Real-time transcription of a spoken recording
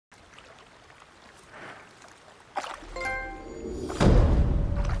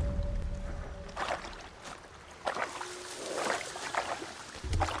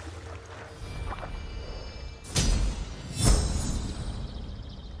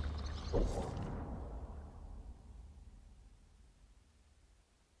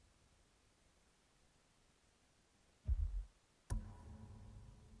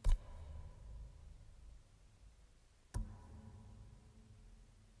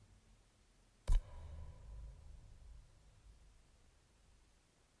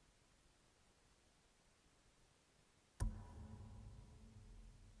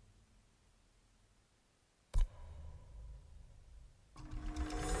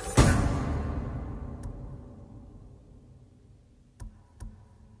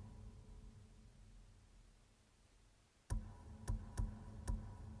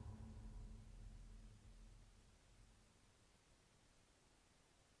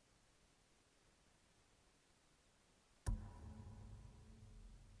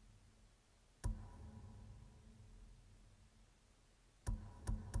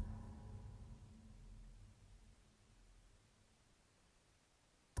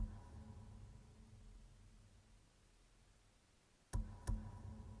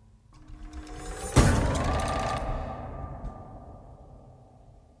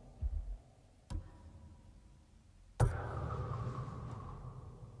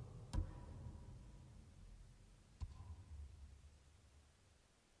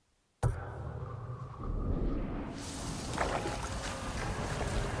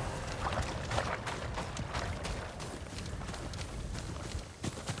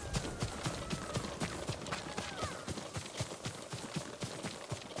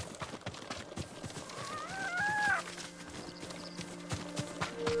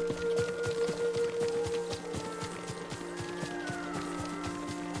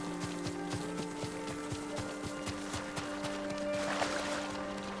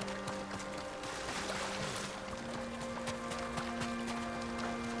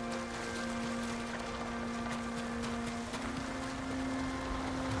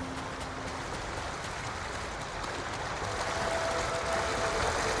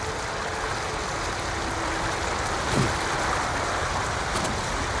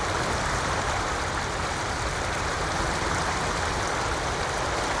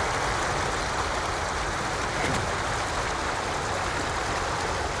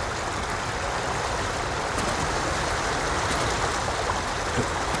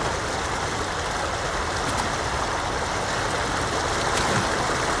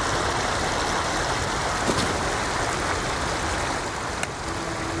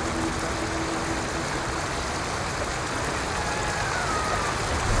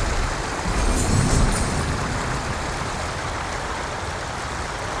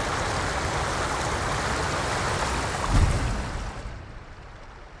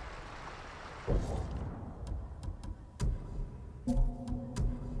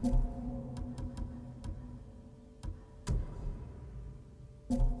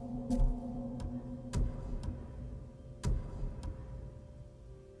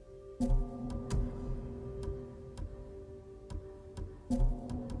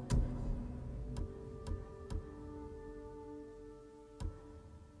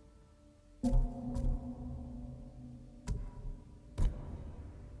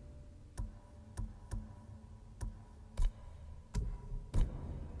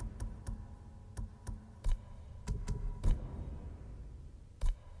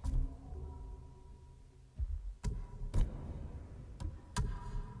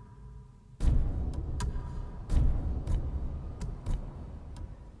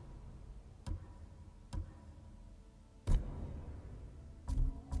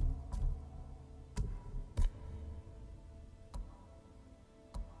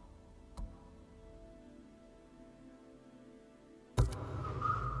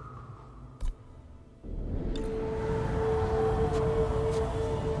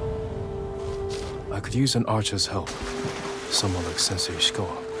I could use an archer's help. Someone like Sensei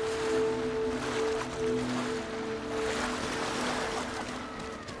Ishikawa.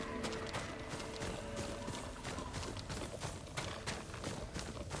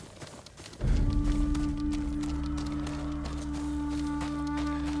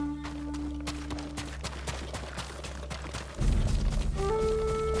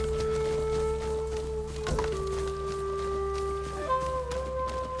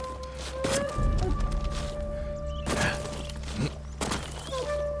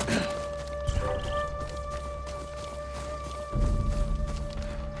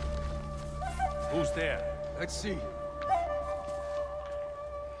 Who's there? Let's see.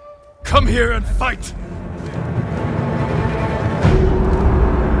 Come here and fight!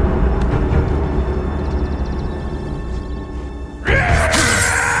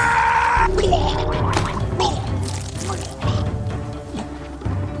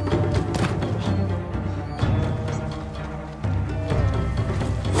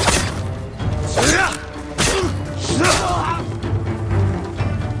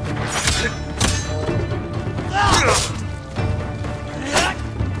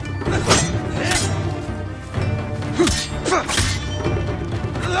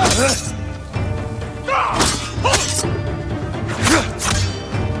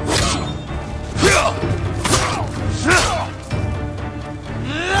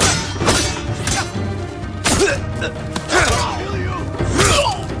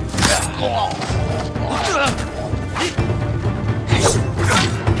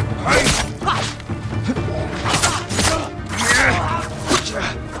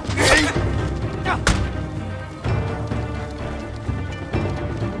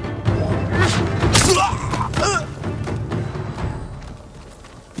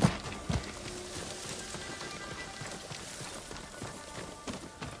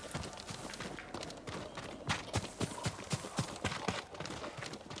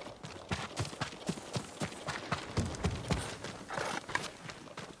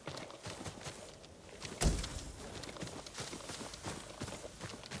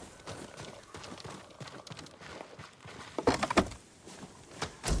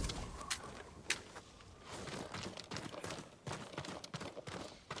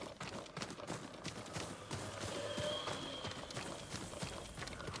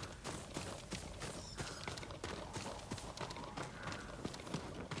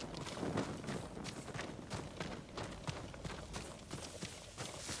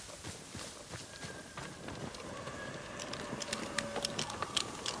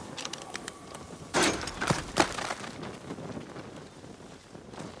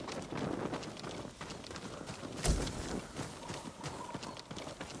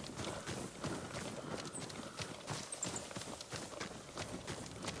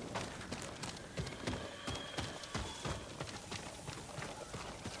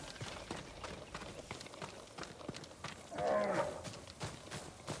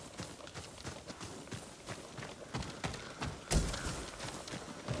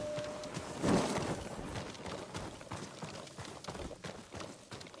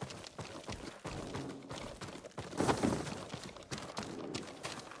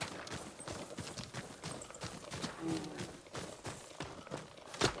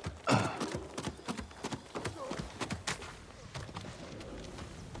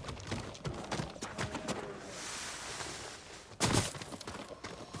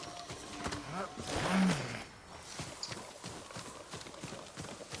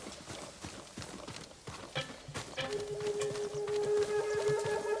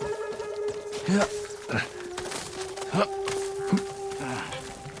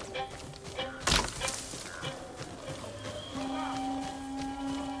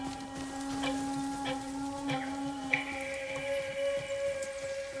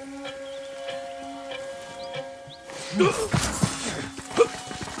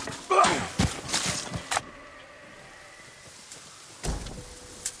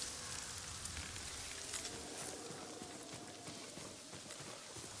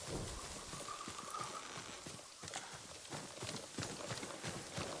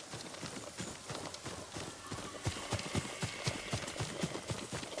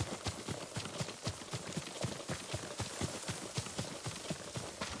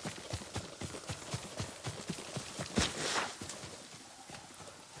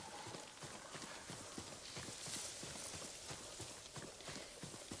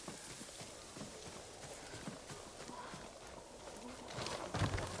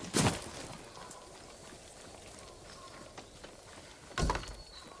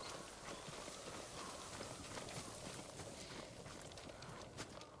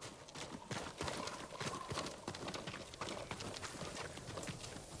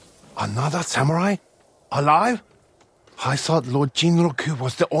 Another samurai? Alive? I thought Lord Jinroku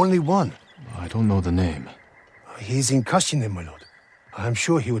was the only one. I don't know the name. He's in Kashine, my lord. I'm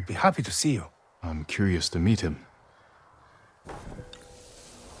sure he would be happy to see you. I'm curious to meet him.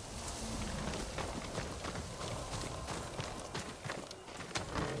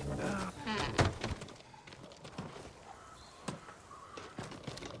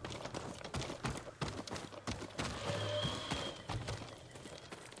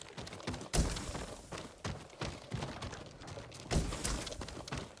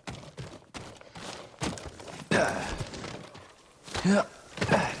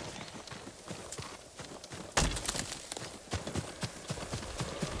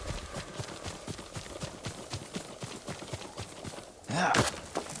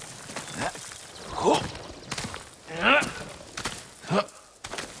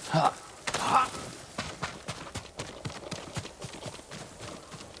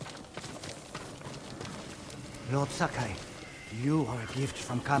 Lord Sakai, you are a gift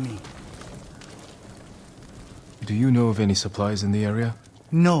from Kami. Do you know of any supplies in the area?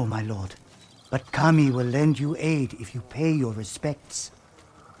 No, my lord. But Kami will lend you aid if you pay your respects.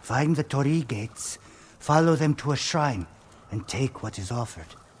 Find the Torii gates, follow them to a shrine, and take what is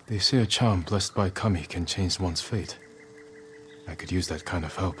offered. They say a charm blessed by Kami can change one's fate. I could use that kind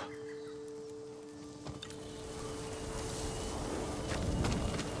of help.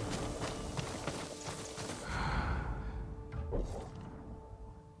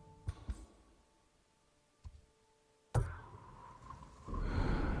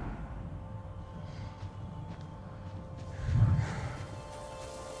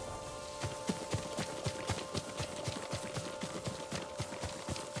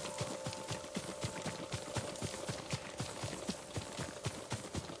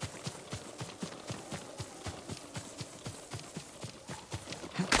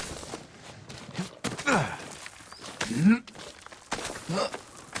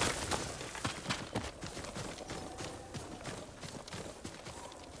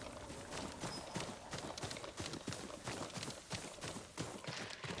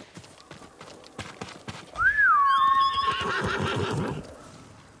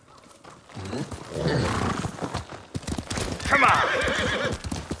 Come on!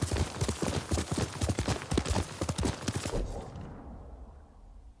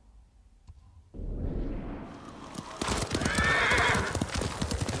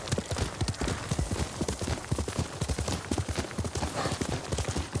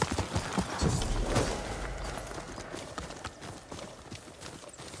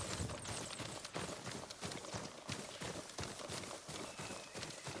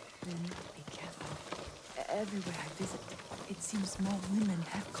 Everywhere I visit, it seems more women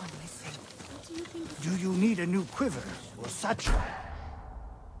have gone missing. What do you think? Do you need a new quiver or satchel?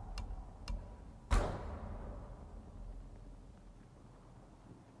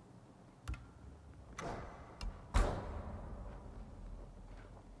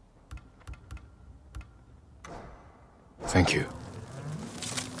 Thank you.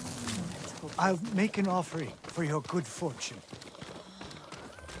 I'll make an offering for your good fortune.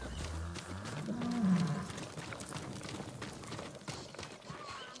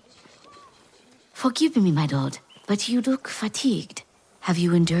 Forgive me, my lord, but you look fatigued. Have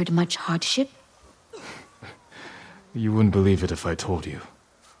you endured much hardship? You wouldn't believe it if I told you.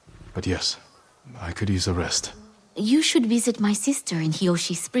 But yes, I could use a rest. You should visit my sister in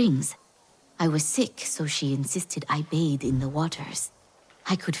Hiyoshi Springs. I was sick, so she insisted I bathe in the waters.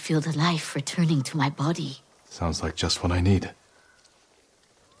 I could feel the life returning to my body. Sounds like just what I need.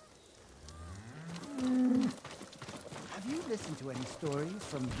 Have you listened to any stories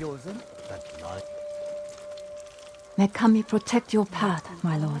from Yozen? BlackLight. May Kami protect your path,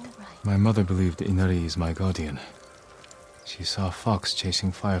 my lord. My mother believed Inari is my guardian. She saw a fox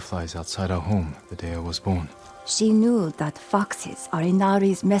chasing fireflies outside our home the day I was born. She knew that foxes are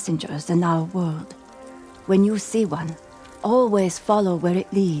Inari's messengers in our world. When you see one, always follow where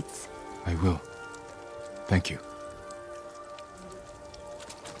it leads. I will. Thank you.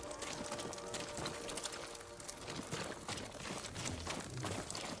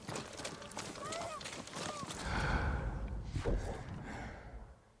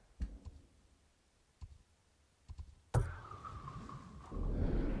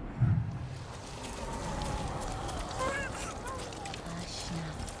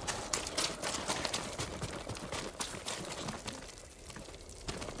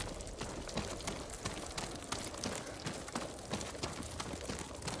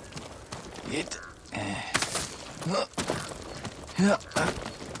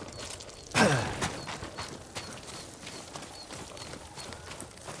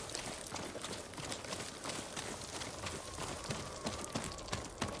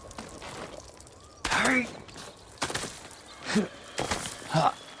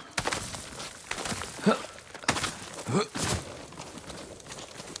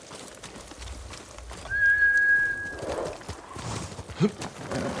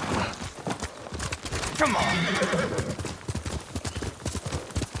 Come on!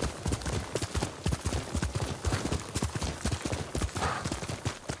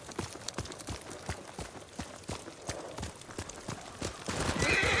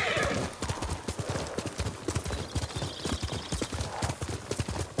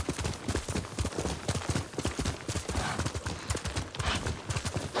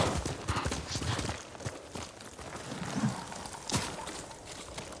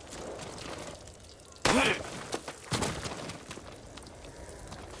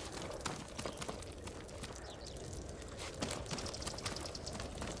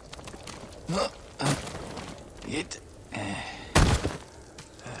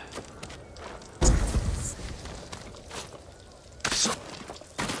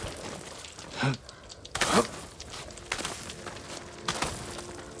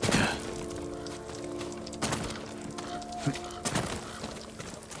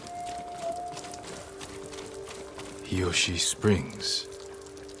 Hiyoshi Springs.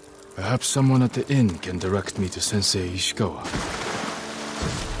 Perhaps someone at the inn can direct me to Sensei Ishikawa.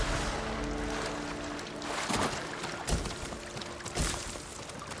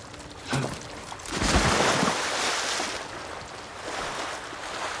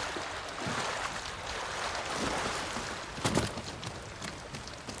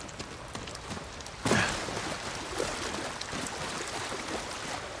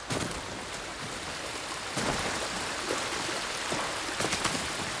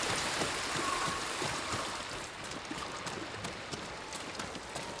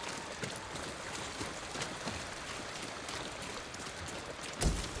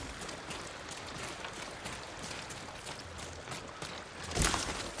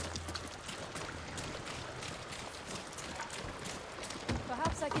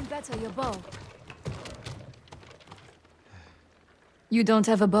 Perhaps I can better your bow. You don't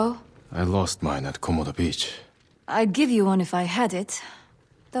have a bow? I lost mine at Komoda Beach. I'd give you one if I had it.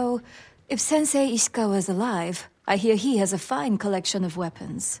 Though, if Sensei Ishikawa's alive, I hear he has a fine collection of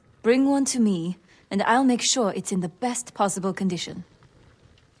weapons. Bring one to me, and I'll make sure it's in the best possible condition.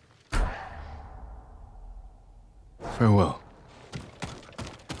 Farewell.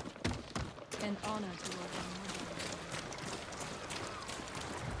 An honor to your mother.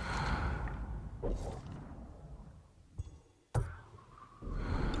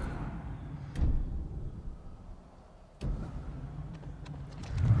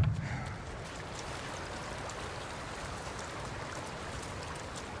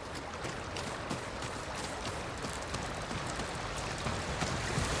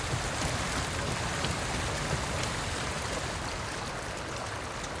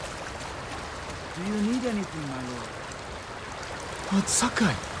 Do you need anything, my lord? Lord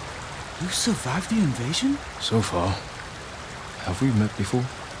Sakai, you survived the invasion? So far. Have we met before?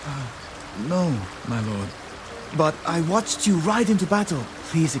 No, my lord. But I watched you ride into battle.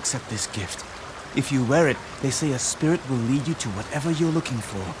 Please accept this gift. If you wear it, they say a spirit will lead you to whatever you're looking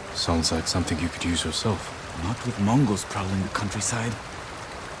for. Sounds like something you could use yourself. Not with Mongols prowling the countryside.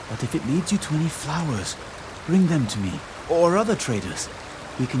 But if it leads you to any flowers, bring them to me. Or other traders.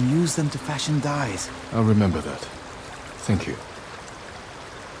 We can use them to fashion dyes. I'll remember that. Thank you.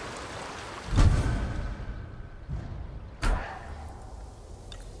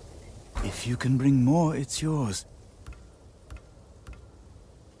 you can bring more, it's yours.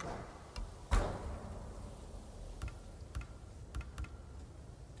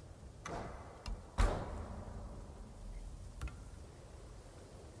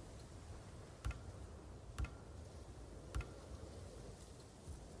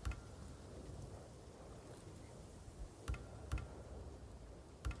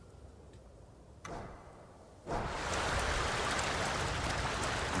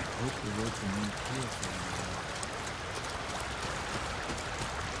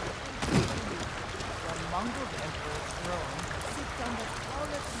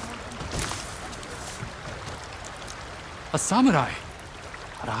 A samurai?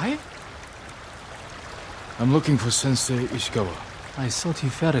 Arai? I'm looking for Sensei Ishikawa. I thought he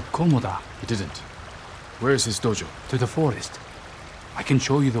fell at Komoda. He didn't. Where is his dojo? To the forest. I can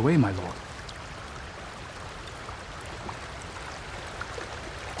show you the way, my lord.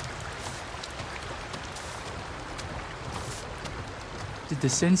 Did the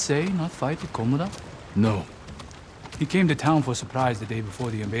sensei not fight at Komoda? No. He came to town for a surprise the day before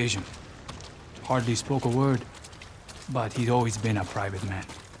the invasion. Hardly spoke a word, but he'd always been a private man.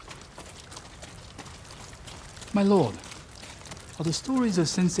 My lord, are the stories of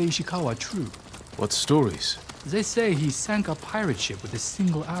Sensei Ishikawa true? What stories? They say he sank a pirate ship with a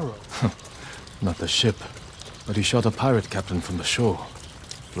single arrow. Not the ship, but he shot a pirate captain from the shore.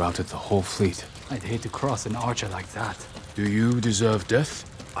 Routed the whole fleet. I'd hate to cross an archer like that. Do you deserve death?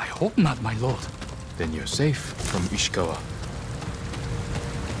 I hope not, my lord. Then you're safe from Ishikawa.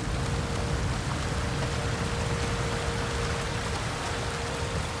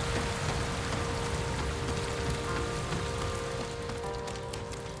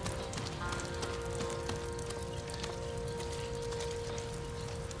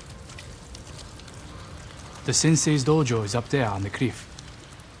 The sensei's dojo is up there on the cliff.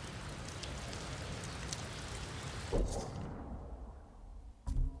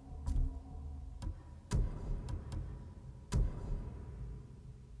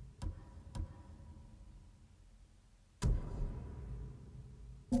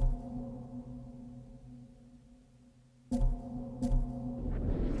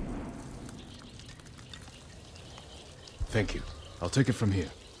 Thank you. I'll take it from here.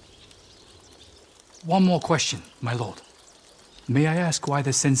 One more question, my lord. May I ask why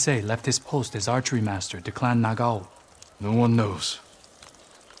the sensei left his post as archery master to Clan Nagao? No one knows.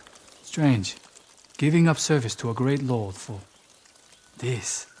 Strange. Giving up service to a great lord for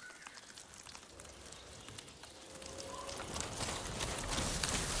this.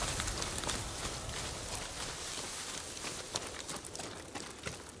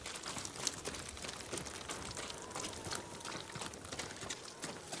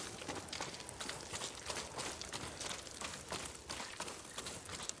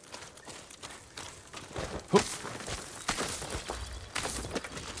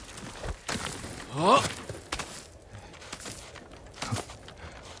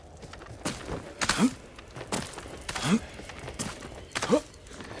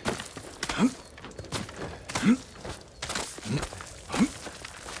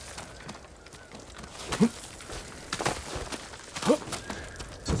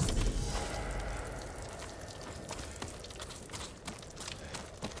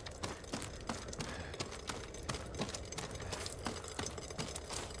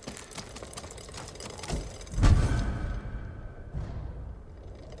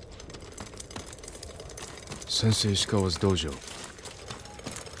 Sensei Ishikawa's dojo.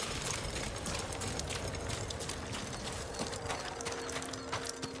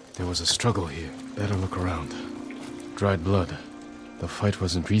 There was a struggle here. Better look around. Dried blood. The fight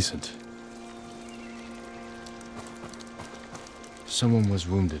wasn't recent. Someone was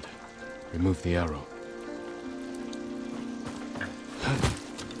wounded. Remove the arrow.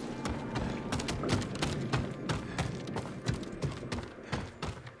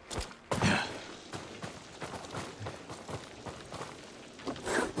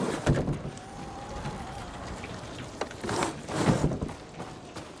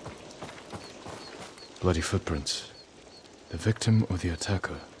 Bloody footprints. The victim or the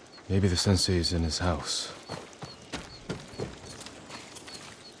attacker? Maybe the sensei is in his house.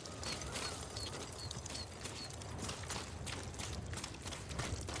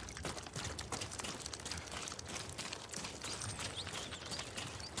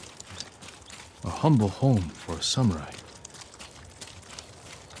 A humble home for a samurai.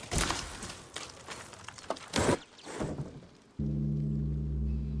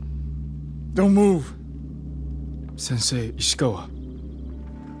 Don't move! Sensei Ishikawa.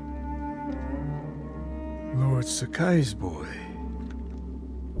 Lord Sakai's boy.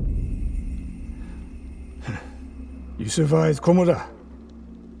 You survived Komoda.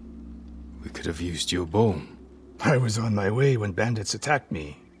 We could have used your bone. I was on my way when bandits attacked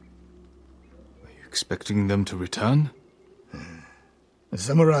me. Are you expecting them to return? A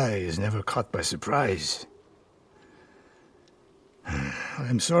samurai is never caught by surprise.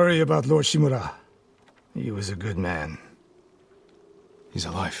 I'm sorry about Lord Shimura. He was a good man. He's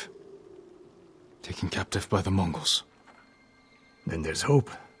alive. Taken captive by the Mongols. Then there's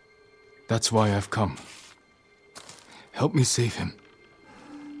hope. That's why I've come. Help me save him.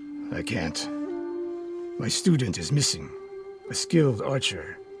 I can't. My student is missing. A skilled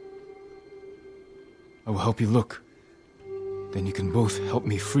archer. I will help you look. Then you can both help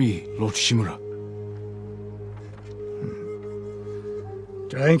me free Lord Shimura.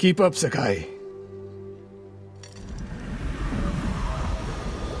 Try and keep up, Sakai.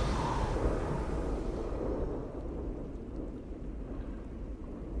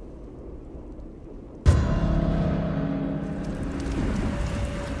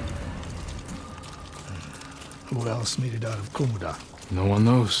 Who else made it out of Komoda? No one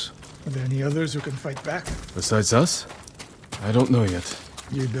knows. Are there any others who can fight back? Besides us? I don't know yet.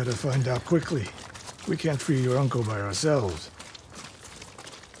 You'd better find out quickly. We can't free your uncle by ourselves.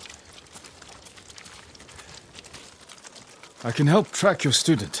 I can help track your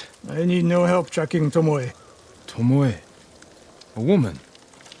student. I need no help tracking Tomoe. Tomoe? A woman?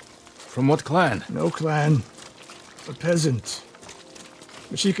 From what clan? No clan. A peasant.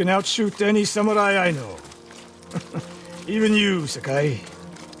 But she can outshoot any samurai I know. Even you, Sakai.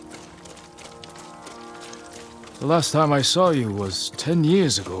 The last time I saw you was 10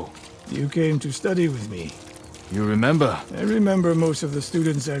 years ago. You came to study with me. You remember? I remember most of the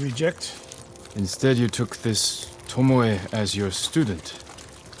students I reject. Instead, you took this Tomoe as your student.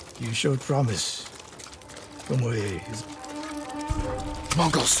 You showed promise. Tomoe is...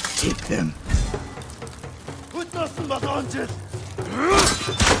 Mongols! Take them.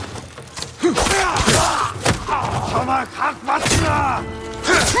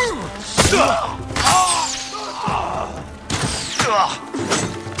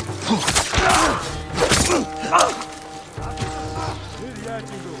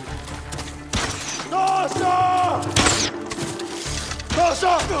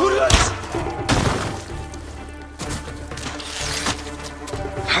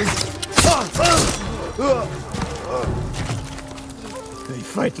 They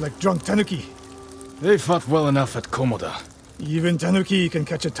fight like drunk tanuki. They fought well enough at Komoda. Even tanuki can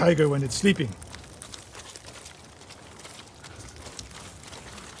catch a tiger when it's sleeping.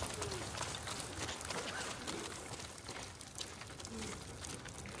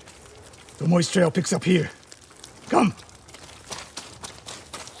 Tomoe's trail picks up here. Come!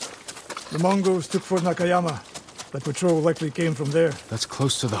 The Mongols took Fort Nakayama. That patrol likely came from there. That's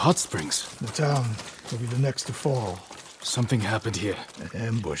close to the hot springs. The town will be the next to fall. Something happened here. An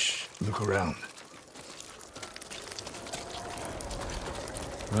ambush. Look around.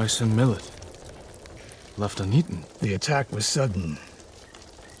 Rice and millet. Left uneaten. The attack was sudden.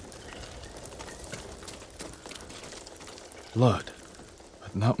 Blood,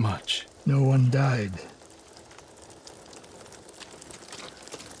 but not much. No one died.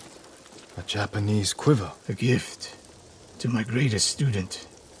 A Japanese quiver. A gift to my greatest student.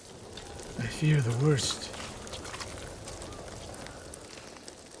 I fear the worst.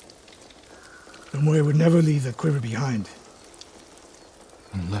 Tomoe would never leave that quiver behind.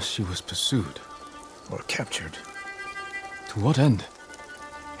 Unless she was pursued. Or captured. To what end?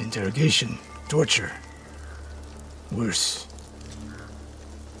 Interrogation. Torture. Worse.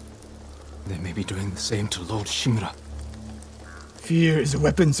 They may be doing the same to Lord Shimura. Fear is a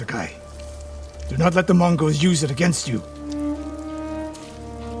weapon, Sakai. Do not let the Mongols use it against you.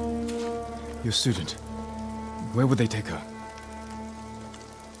 Your student. Where would they take her?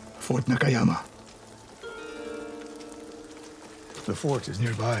 Fort Nakayama. The fort is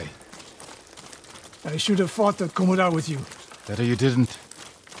nearby. I should have fought at Komoda with you. Better you didn't.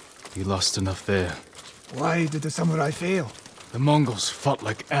 You lost enough there. Why did the samurai fail? The Mongols fought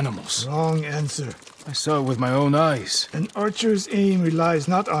like animals. Wrong answer. I saw it with my own eyes. An archer's aim relies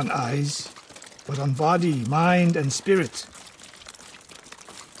not on eyes, but on body, mind, and spirit.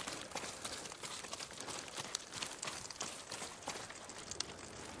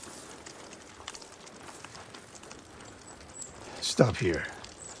 Stop here.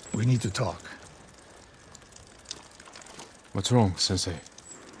 We need to talk. What's wrong, Sensei?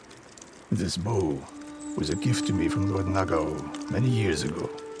 This bow was a gift to me from Lord Nagao many years ago.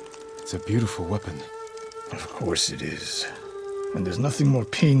 It's a beautiful weapon. Of course it is. And there's nothing more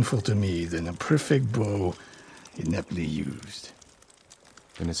painful to me than a perfect bow ineptly used.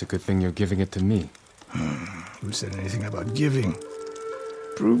 Then it's a good thing you're giving it to me. Who said anything about giving?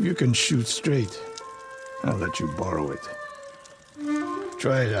 Prove you can shoot straight. I'll let you borrow it.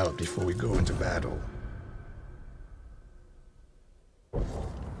 Try it out before we go into battle.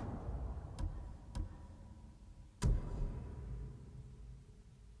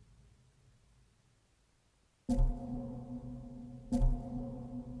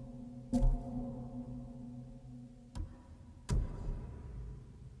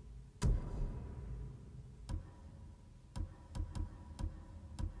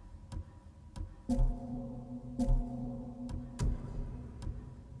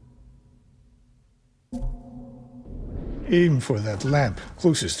 Aim for that lamp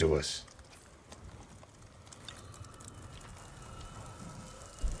closest to us.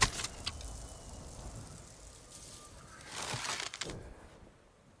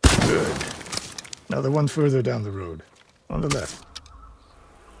 Good. Now the one further down the road. On the left.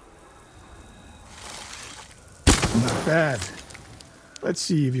 Not bad. Let's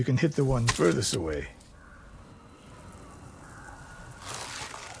see if you can hit the one furthest away.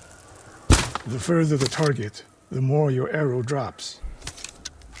 The further the target, the more your arrow drops.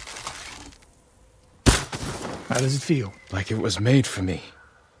 How does it feel? Like it was made for me.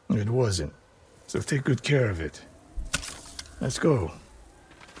 It wasn't. So take good care of it. Let's go.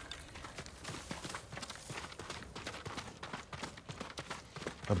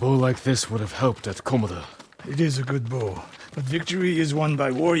 A bow like this would have helped at Komoda. It is a good bow, but victory is won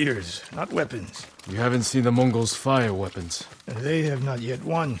by warriors, not weapons. You haven't seen the Mongols fire weapons. And they have not yet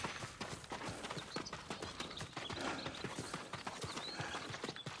won.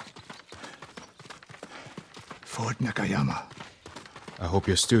 Fort Nakayama. I hope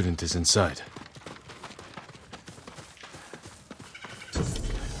your student is inside.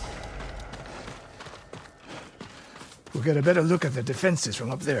 We'll get a better look at the defenses from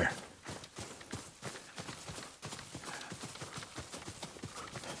up there.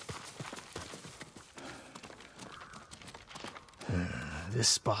 This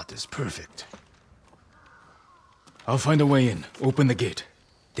spot is perfect. I'll find a way in. Open the gate.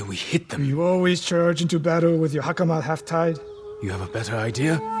 Then we hit them. You always charge into battle with your hakama half-tied? You have a better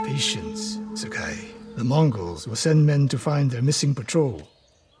idea? Patience, Sakai. The Mongols will send men to find their missing patrol.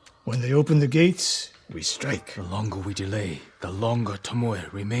 When they open the gates, we strike. The longer we delay, the longer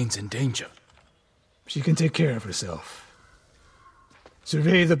Tomoe remains in danger. She can take care of herself.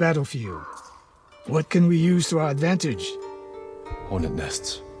 Survey the battlefield. What can we use to our advantage? Hornet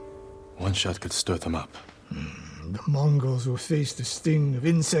nests. One shot could stir them up. The Mongols will face the sting of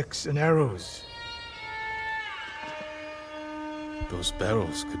insects and arrows. Those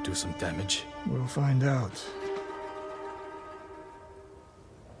barrels could do some damage. We'll find out.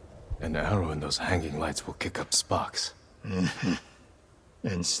 An arrow in those hanging lights will kick up sparks.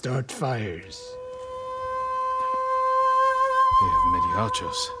 And start fires. They have many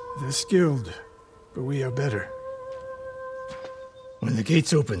archers. They're skilled, but we are better. When the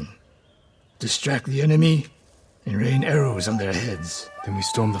gates open, distract the enemy and rain arrows on their heads. Then we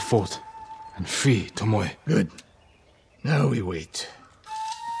storm the fort and free Tomoe. Good. Now we wait.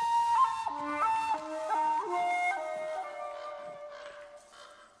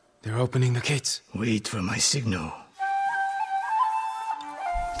 They're opening the gates. Wait for my signal.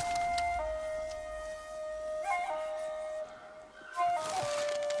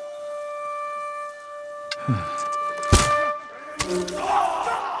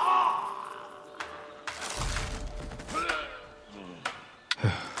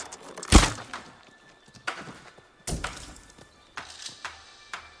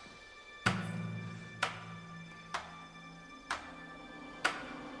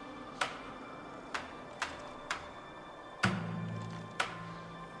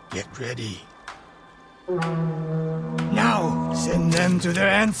 Get ready. Now, send them to their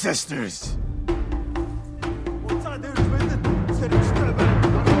ancestors.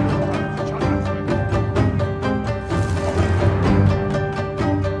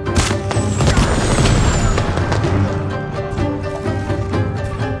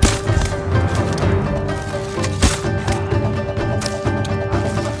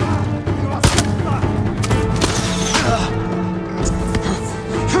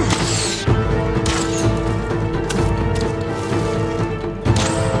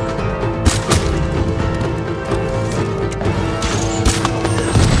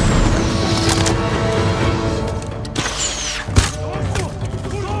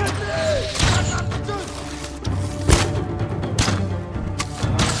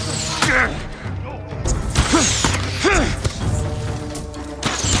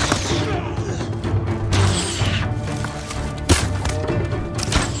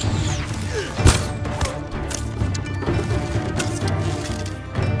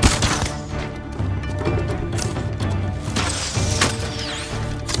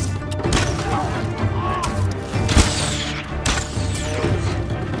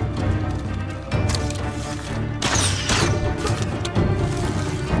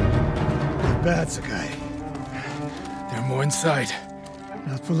 bad, Sakai. There are more inside.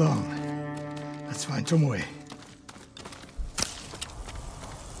 Not for long. Let's find Tomoe.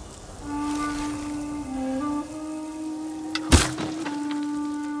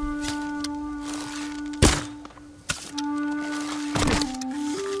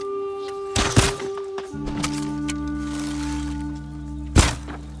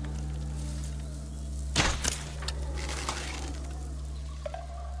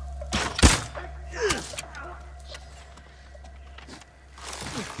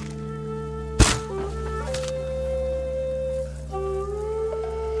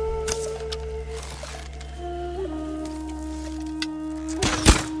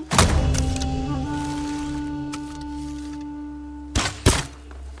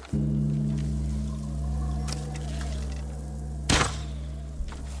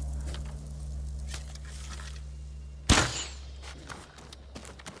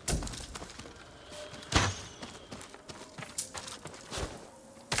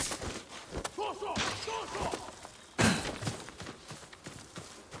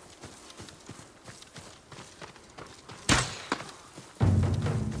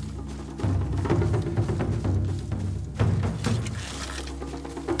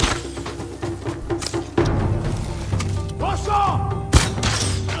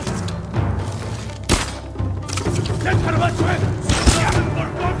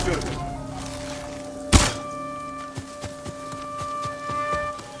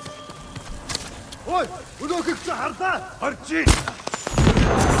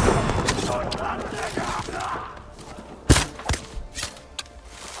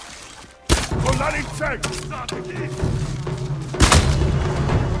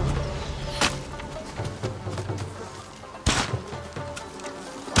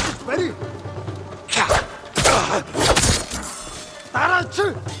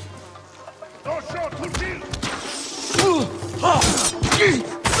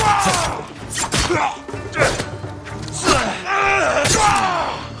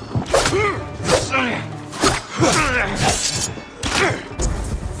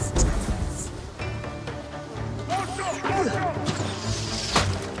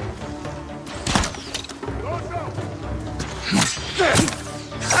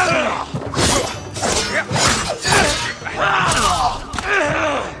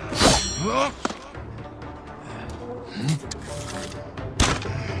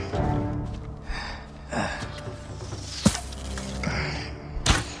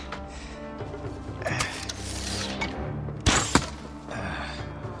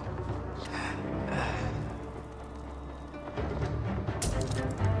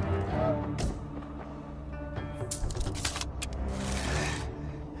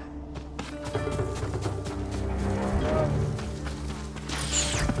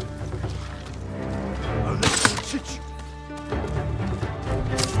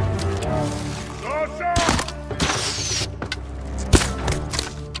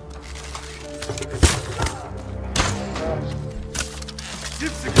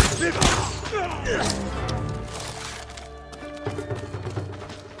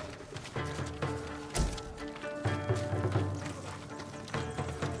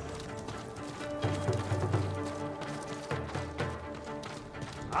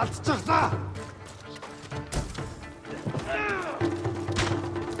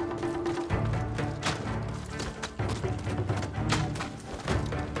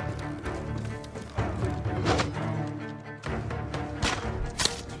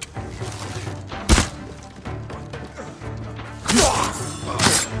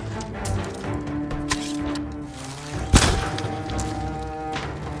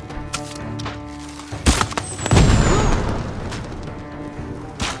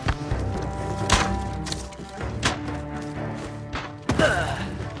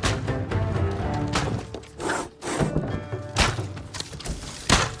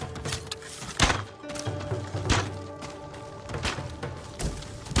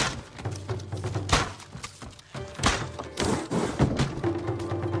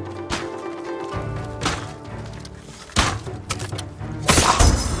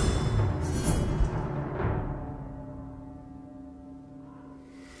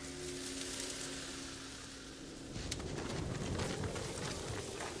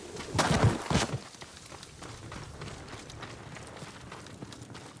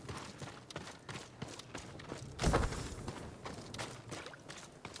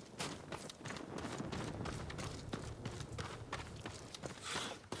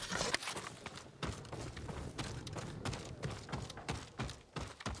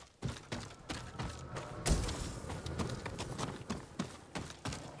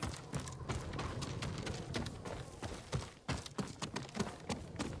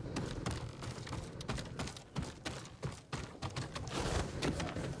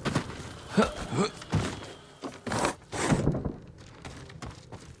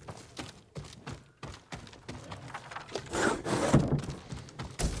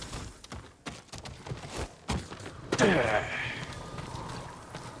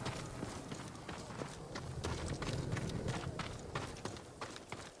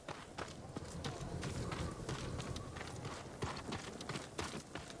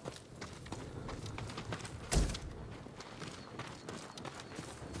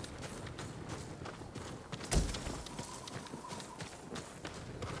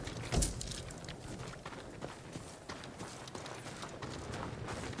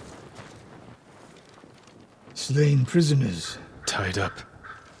 slain prisoners. Tied up.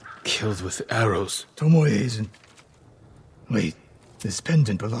 Killed with arrows. Tomoe isn't... Wait, this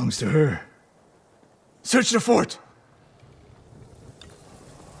pendant belongs to her. Search the fort!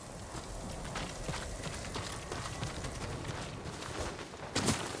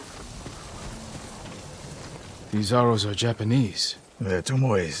 These arrows are Japanese. They're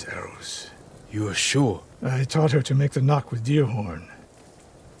Tomoe's arrows. You are sure? I taught her to make the knock with deer horn.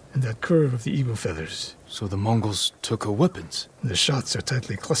 And that curve of the eagle feathers. So the Mongols took her weapons? The shots are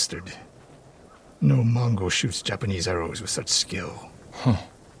tightly clustered. No Mongol shoots Japanese arrows with such skill. Huh.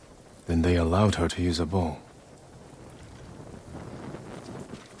 Then they allowed her to use a bow.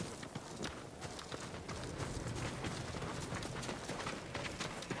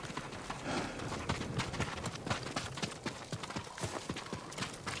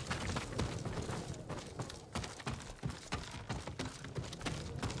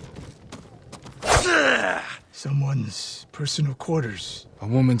 Someone's personal quarters. A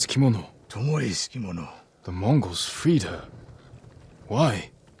woman's kimono. Tomoe's kimono. The Mongols freed her. Why?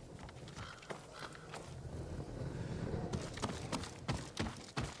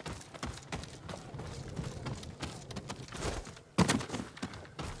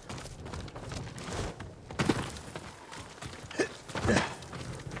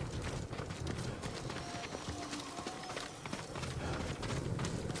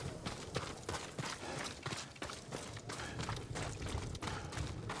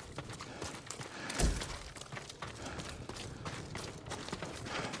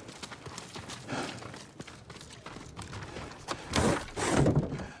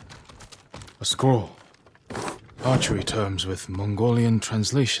 A scroll. Archery terms with Mongolian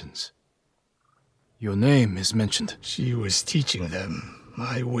translations. Your name is mentioned. She was teaching them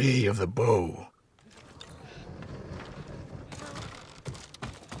my way of the bow.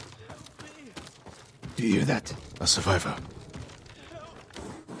 Do you hear that? A survivor.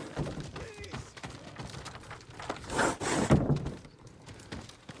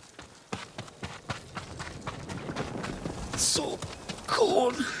 So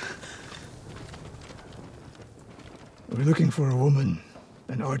cold. We're looking for a woman,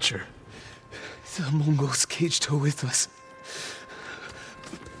 an archer. The Mongols caged her with us.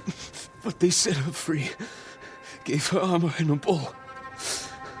 But they set her free. Gave her armor and a bow.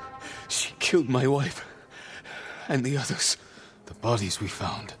 She killed my wife. And the others. The bodies we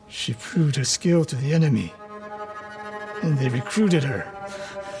found. She proved her skill to the enemy. And they recruited her.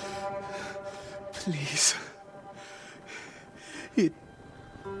 Please.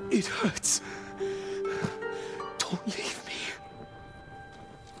 It hurts. Don't leave me.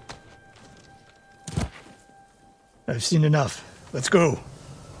 I've seen enough. Let's go.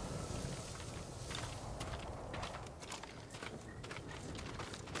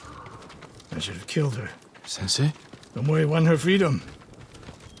 I should have killed her. Sensei? Tomoe won her freedom.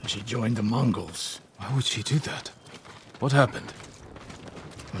 And she joined the Mongols. Why would she do that? What happened?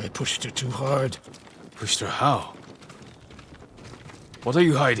 I pushed her too hard. Pushed her how? What are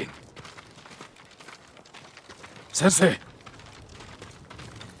you hiding? Sensei!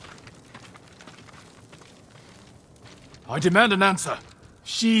 I demand an answer.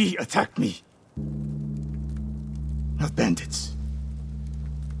 She attacked me. Not bandits.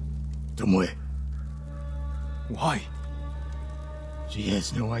 Tomoe. Why? She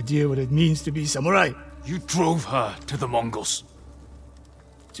has no idea what it means to be samurai. You drove her to the Mongols.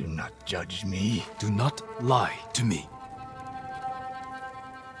 Do not judge me. Do not lie to me.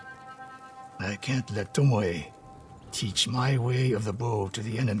 I can't let Tomoe teach my way of the bow to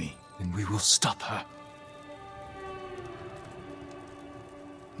the enemy. Then we will stop her.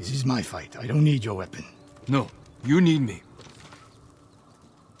 This is my fight. I don't need your weapon. No, you need me.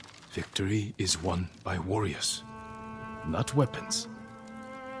 Victory is won by warriors, not weapons.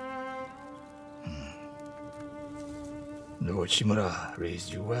 Lord Shimura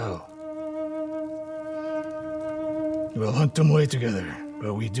raised you well. We'll hunt Tomoe together,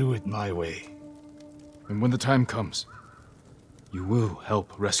 but we do it my way. And when the time comes, you will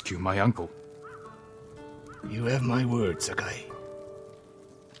help rescue my uncle. You have my word, Sakai.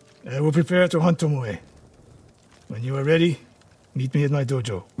 I will prepare to hunt Tomoe. When you are ready, meet me at my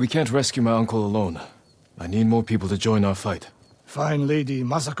dojo. We can't rescue my uncle alone. I need more people to join our fight. Fine lady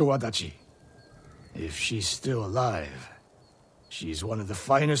Masako Wadachi. If she's still alive, she's one of the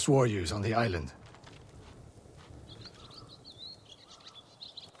finest warriors on the island.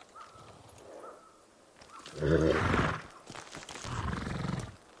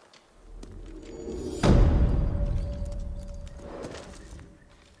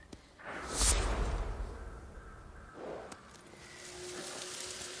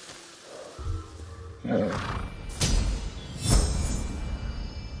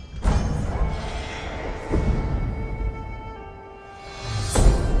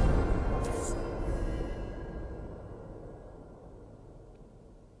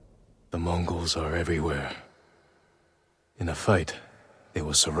 Mongols are everywhere. In a fight, they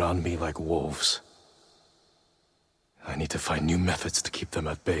will surround me like wolves. I need to find new methods to keep them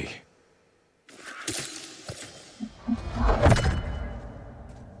at bay.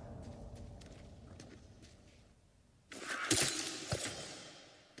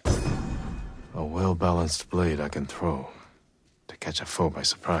 A well-balanced blade I can throw to catch a foe by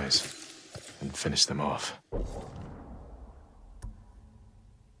surprise and finish them off.